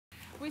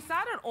we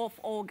started off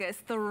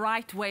August the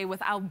right way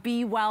with our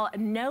B-well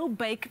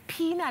no-bake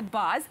peanut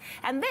bars.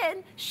 And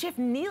then Chef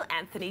Neill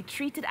Anthony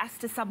treated us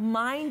to some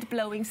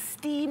mind-blowing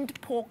steamed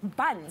pork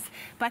buns.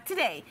 But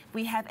today,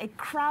 we have a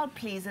crowd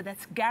pleaser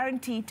that's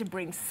guaranteed to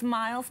bring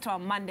smiles to our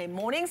Monday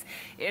mornings.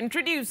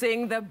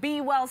 Introducing the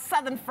B-well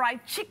Southern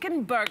Fried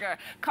Chicken Burger.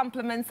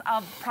 Compliments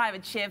of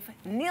Private Chef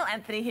Neill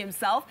Anthony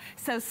himself.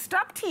 So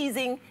stop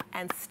teasing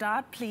and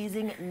start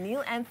pleasing.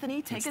 Neill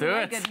Anthony, take it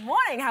away. Good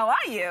morning, how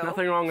are you?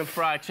 Nothing wrong with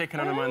fried chicken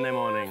on a Monday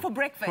morning. For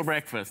breakfast. For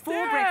breakfast. For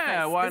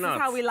breakfast. Why not? This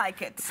is how we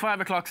like it. It's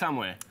 5 o'clock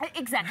somewhere.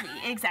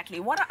 Exactly.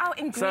 What are our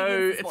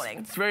ingredients this morning?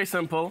 It's very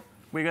simple.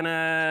 We're going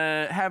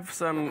to have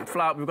some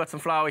flour. We've got some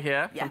flour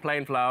here, some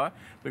plain flour.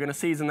 We're going to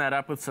season that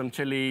up with some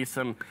chili,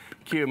 some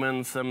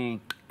cumin,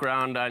 some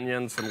ground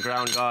onions, some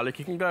ground garlic.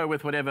 You can go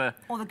with whatever,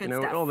 all the good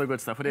stuff. All the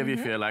good stuff, whatever you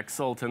feel like.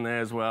 Salt in there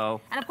as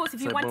well. And of course,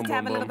 if you want to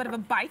have a little bit of a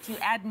bite, you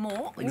add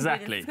more.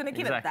 Exactly. It's going to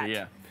give it that.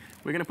 Yeah.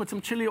 We're going to put some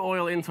chili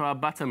oil into our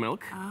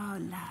buttermilk. Oh,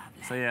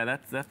 lovely. So yeah,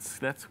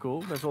 that's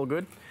cool. That's all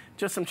good.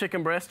 Just some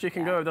chicken breast. You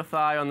can go with the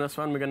thigh on this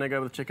one. We're going to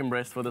go with chicken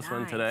breast for this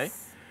one today.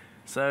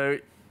 So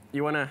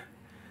you want to.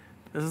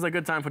 This is a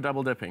good time for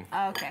double dipping.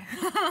 Okay.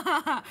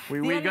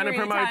 we're going to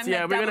promote.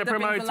 Yeah, we're going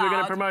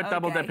to promote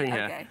double dipping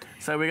here.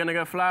 So we're going to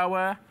go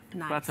flour.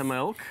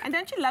 Buttermilk. And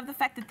don't you love the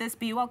fact that this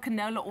B-well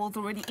canola oil is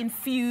already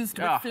infused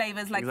with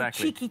flavors like the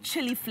cheeky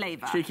chili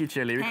flavor? Cheeky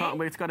chili.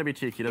 It's got to be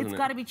cheeky, doesn't it? It's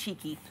got to be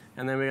cheeky.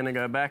 And then we're going to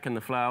go back in the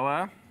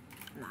flour.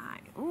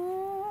 Nice.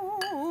 Ooh,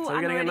 so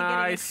we're getting a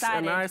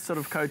nice sort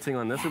of coating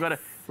on this. We've got a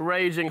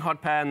raging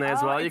hot pan there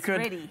as well. You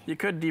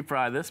could deep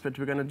fry this, but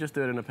we're going to just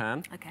do it in a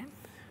pan. Okay.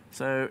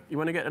 So you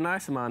want to get a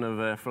nice amount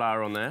of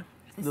flour on there.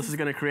 This is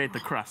going to create the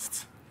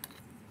crust.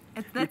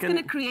 That's going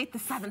to create the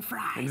southern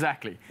fry.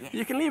 Exactly. Yes.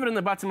 You can leave it in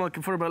the buttermilk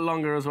for a bit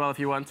longer as well if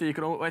you want to. You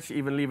can actually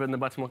even leave it in the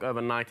buttermilk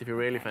overnight if you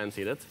really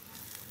fancied it.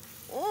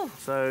 Ooh.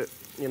 So,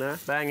 you know,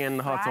 bang in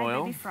the hot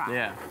oil.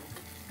 Yeah.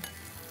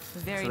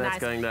 Very nice.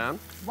 That's going down.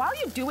 While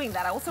you're doing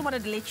that, I also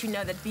wanted to let you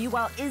know that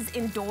B-well is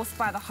endorsed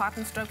by the Heart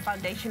and Stroke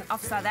Foundation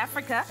of South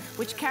Africa,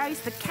 which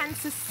carries the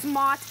Cancer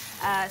Smart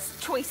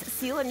Choice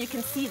seal, and you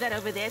can see that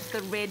over there. It's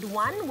the red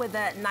one with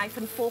a knife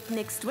and fork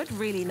next to it.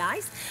 Really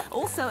nice.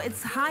 Also,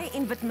 it's high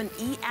in vitamin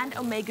E and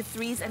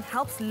omega-3s and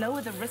helps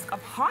lower the risk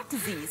of heart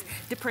disease,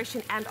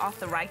 depression, and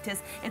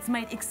arthritis. It's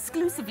made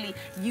exclusively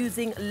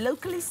using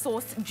locally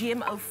sourced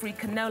GMO-free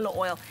canola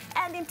oil.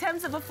 And in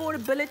terms of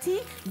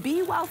affordability,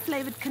 B-well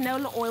flavored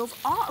canola oils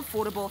are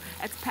affordable.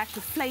 It's packed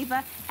with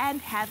flavor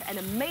and have an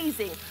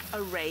amazing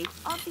array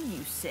of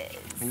uses.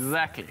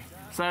 Exactly.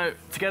 So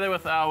together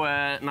with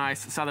our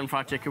nice southern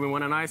fried chicken, we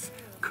want a nice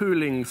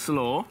cooling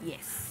slaw.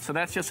 Yes. So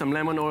that's just some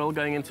lemon oil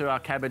going into our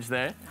cabbage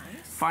there.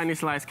 Nice. Finely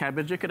sliced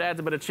cabbage. You could add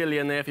a bit of chili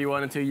in there if you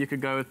wanted to. You could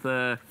go with,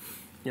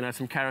 you know,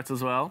 some carrots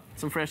as well.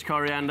 Some fresh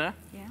coriander.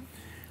 Yeah.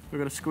 We've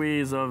got a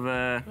squeeze of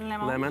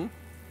lemon.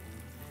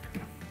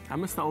 I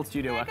miss the old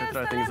studio where I could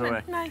throw things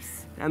away.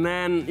 Nice. And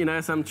then, you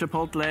know, some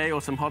chipotle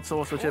or some hot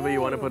sauce, whichever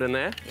you want to put in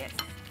there. Yes.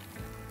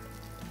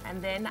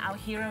 And then our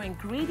hero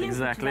ingredient,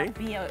 exactly.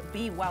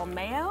 B-well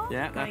mayo.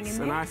 Yeah, that's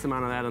a nice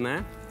amount of that in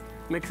there.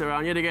 Mix it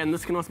around. Yet again,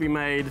 this can also be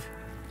made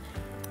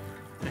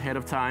ahead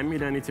of time. You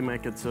don't need to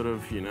make it sort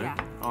of, you know,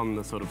 on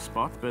the sort of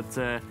spot. But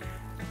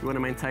you want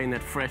to maintain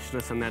that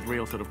freshness and that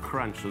real sort of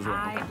crunch as well.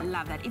 I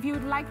love that. If you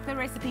would like the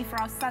recipe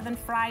for our southern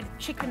fried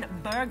chicken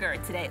burger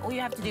today, all you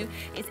have to do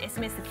is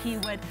SMS the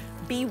keyword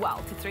B-well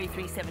to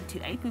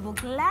 33728. We will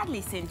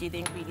gladly send you the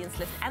ingredients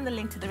list and the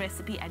link to the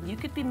recipe, and you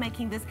could be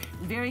making this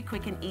very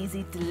quick and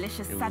easy,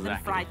 delicious southern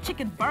fried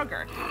chicken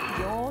burger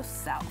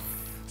yourself.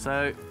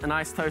 So, a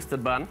nice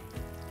toasted bun.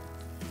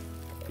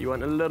 You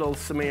want a little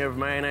smear of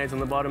mayonnaise on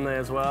the bottom there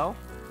as well.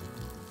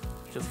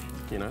 Just,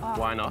 you know,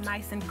 why not?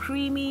 Nice and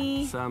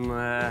creamy. Some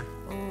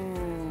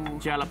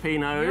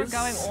jalapenos. You're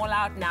going all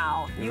out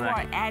now. Exactly. You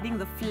are adding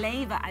the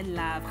flavor. I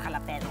love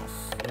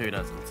jalapenos. Who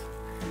doesn't?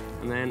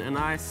 And then a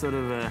nice sort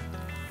of a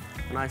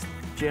nice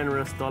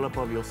generous dollop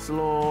of your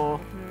slaw.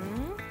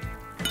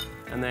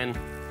 And then,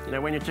 you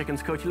know, when your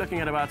chicken's cooked, you're looking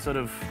at about sort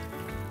of,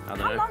 I don't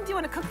know. How long do you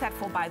want to cook that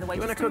for, by the way?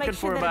 You want to cook it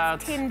for about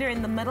tender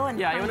in the middle and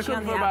you want to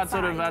cook for about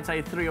sort of, I'd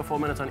say 3 or 4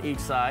 minutes on each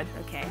side.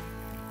 Okay.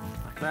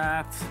 Like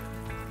that.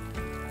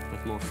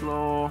 Bit more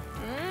slaw.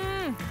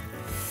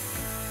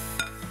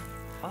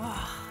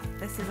 Oh,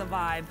 this is a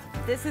vibe.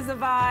 This is a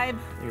vibe.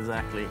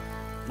 Exactly.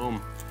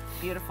 Boom.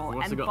 Beautiful.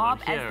 What's and Bob,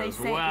 as they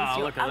say, wow, is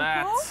your look at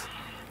uncle. That.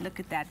 Look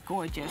at that,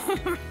 gorgeous.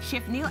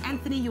 Chef Neill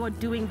Anthony, you are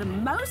doing the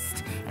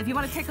most. If you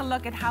want to take a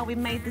look at how we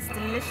made this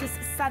delicious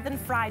southern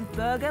fried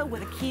burger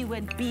with a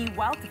keyword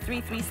B-well to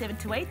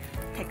 33728,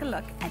 take a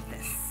look at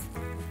this.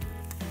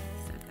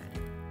 So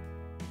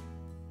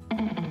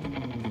good.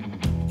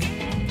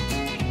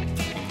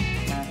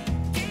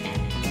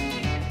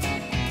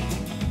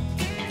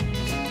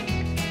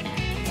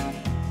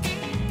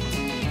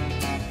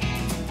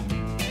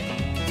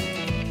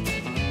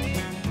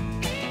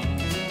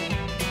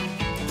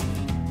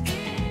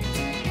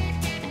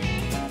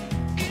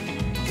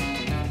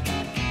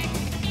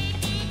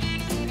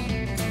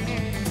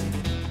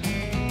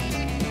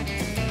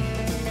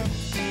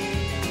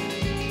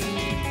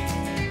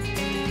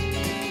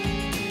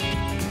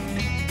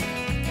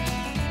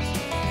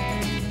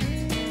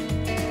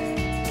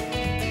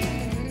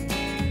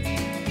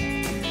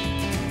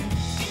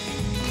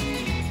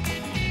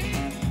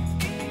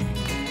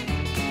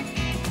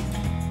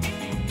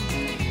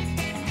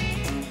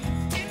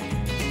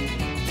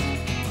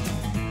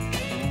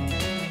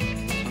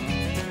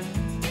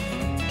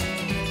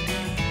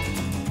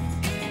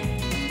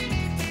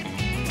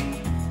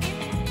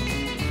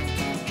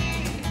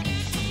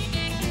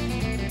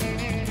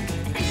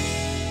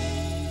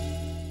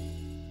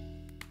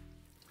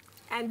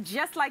 And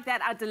just like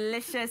that, our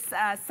delicious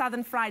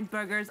southern fried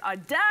burgers are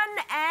done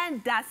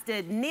and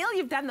dusted. Neil,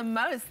 you've done the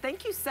most.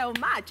 Thank you so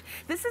much.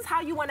 This is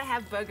how you want to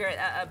have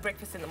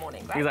breakfast in the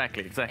morning, right?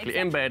 Exactly.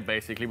 In bed,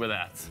 basically, with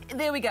that.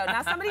 There we go.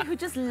 Now, somebody who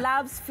just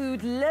loves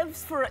food,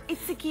 lives for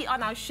Itsiki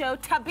on our show.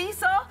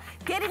 Tabiso,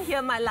 get in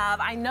here, my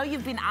love. I know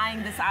you've been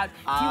eyeing this out.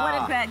 Do you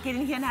want to get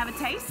in here and have a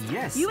taste?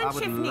 Yes, you and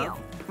Chef Neil.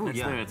 Let's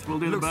do it. We'll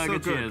do the burger. So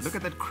good. Cheers. Look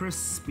at that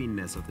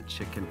crispiness of the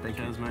chicken. Thank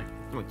you. Cheers, mate.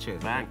 Oh,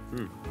 cheers. Bang.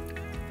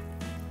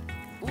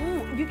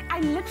 Ooh, I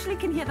literally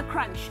can hear the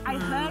crunch. I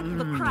heard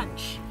the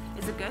crunch.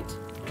 Is it good?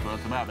 That's what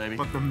it's about, baby.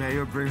 But the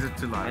mayo brings it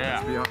to life,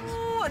 let's be honest.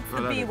 Ooh, it's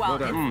the B-well.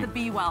 It's the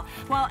B-well.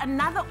 Well,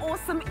 another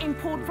awesome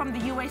import from the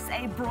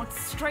USA brought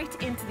straight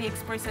into the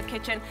Espresso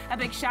Kitchen. A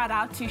big shout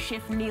out to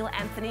Chef Neill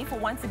Anthony for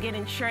once again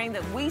ensuring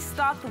that we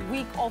start the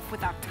week off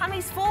with our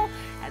tummies full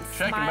and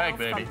smiles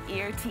from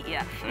ear to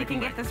ear. You can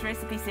get this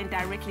recipe sent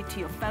directly to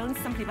your phone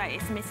simply by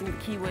SMSing the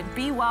keyword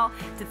B-well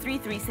to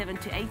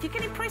 33728. You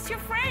can impress your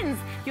friends,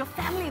 your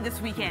family this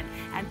weekend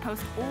and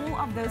post all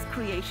of those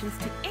creations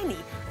to any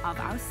of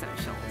our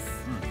socials.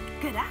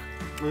 Good, huh?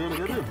 We're gonna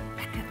go do.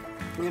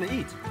 We're gonna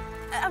eat.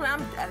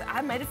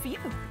 I made it for you.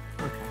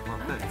 Okay, well,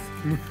 thanks.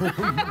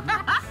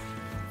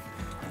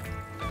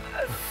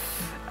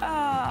 Oh,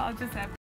 I'll just have